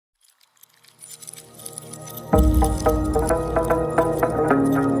I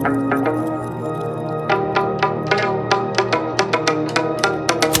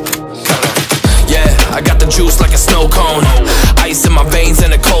got the juice like a snow cone, ice in my veins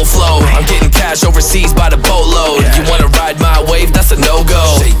and a cold flow. I'm getting cash overseas by the boatload. You wanna ride my wave? That's a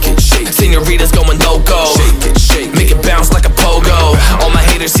no-go. Senoritas going loco, make it bounce like a pogo. All my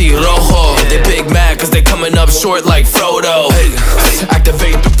haters see rojo, they big mad cause they coming up short like Frodo.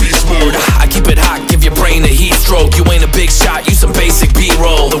 Activate the beast mode, I keep it hot, give your brain a heat stroke. You ain't a big shot, you some basic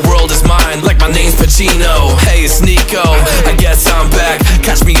B-roll. The world is mine like my name's Pacino. Hey, it's Nico, I guess I'm back.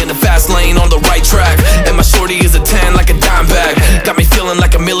 Catch me in the fast lane on the right track, and my shorty is a 10 like a dime bag. Got me feeling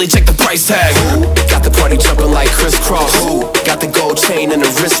like a milli, check the price tag. Got the party jumping like crisscross. Got the gold chain and the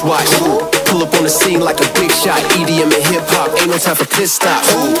wristwatch. Pull up on the scene like a big shot. EDM and hip-hop, ain't no time for piss stop.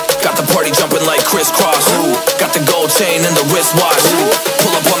 Got the party jumping like crisscross. Got the gold chain and the wristwatch.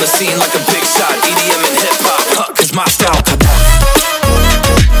 Pull up on the scene like a big shot. EDM and hip-hop, cause my style Kadak.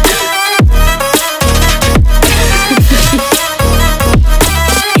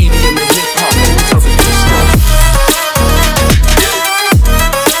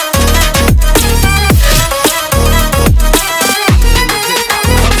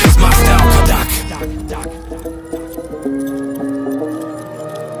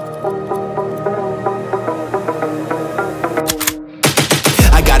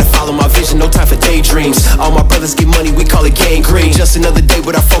 No time for daydreams. All my brothers get money, we call it gang green. Just another day,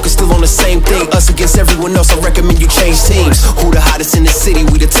 but our focus still on the same thing. Us against everyone else, I recommend you change teams. Who the hottest in the city?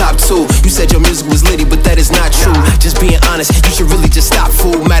 We the top two. You said your music was litty, but that is not true. Just being honest, you should really just stop,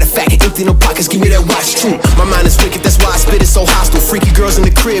 fool. Matter of fact, empty no pockets, give me that watch too. My mind is wicked, that's why I spit it so hostile. Freaky girls in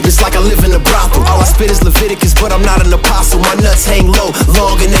the crib, it's like I live in a brothel. All I spit is Leviticus, but I'm not an apostle. My nuts hang low,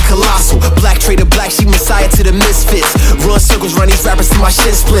 long and they colossal. Black trader black, she messiah to the misfits. Run circles, run these rappers till my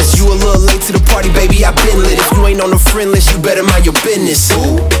shit splits. You a little late to the party, baby, I been lit. If you ain't on the friend list, you better mind your business.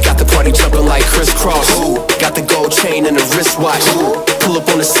 Got the party jumping like crisscross. Got the gold chain and the wristwatch. Pull up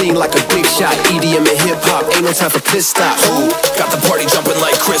on the scene like a big shot. EDM and hip-hop, ain't no time for piss stop. Got the party